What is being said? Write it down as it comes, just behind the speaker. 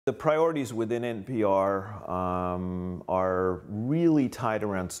The priorities within NPR are really tied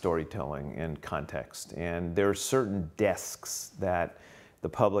around storytelling and context. And there are certain desks that the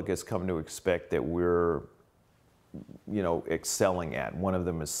public has come to expect that we're excelling at. One of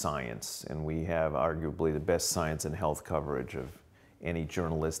them is science, and we have arguably the best science and health coverage of any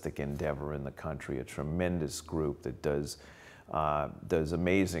journalistic endeavor in the country. A tremendous group that does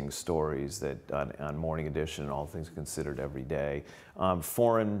amazing stories that on Morning Edition and All Things Considered every day.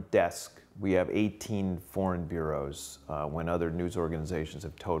 Foreign desk, we have 18 foreign bureaus when other news organizations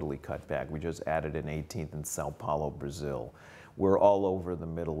have totally cut back. We just added an 18th in Sao Paulo, Brazil. We're all over the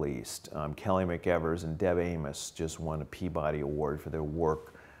Middle East. Kelly McEvers and Deb Amos just won a Peabody Award for their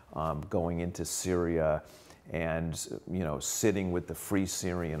work going into Syria and sitting with the Free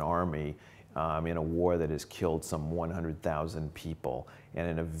Syrian Army in a war that has killed some 100,000 people, and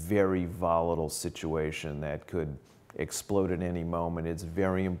in a very volatile situation that could explode at any moment. It's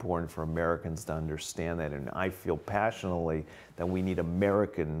very important for Americans to understand that, and I feel passionately that we need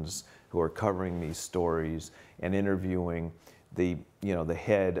Americans who are covering these stories and interviewing the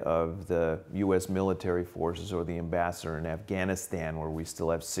head of the U.S. military forces or the ambassador in Afghanistan, where we still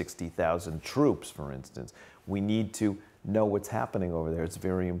have 60,000 troops, for instance. We need to know what's happening over there. It's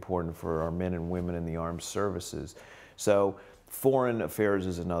very important for our men and women in the armed services. So foreign affairs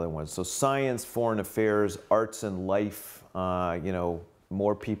is another one. So science, foreign affairs, arts and life,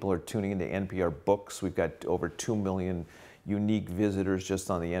 more people are tuning into NPR Books. We've got over 2 million unique visitors just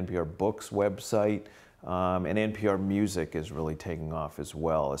on the NPR Books website. And NPR Music is really taking off as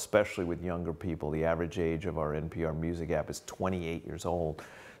well, especially with younger people. The average age of our NPR Music app is 28 years old.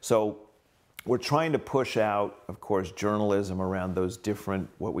 So we're trying to push out, of course, journalism around those different,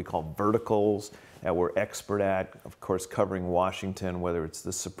 what we call verticals that we're expert at, of course, covering Washington, whether it's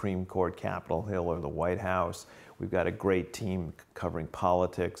the Supreme Court, Capitol Hill, or the White House. We've got a great team covering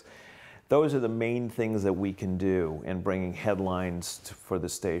politics. Those are the main things that we can do in bringing headlines for the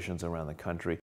stations around the country.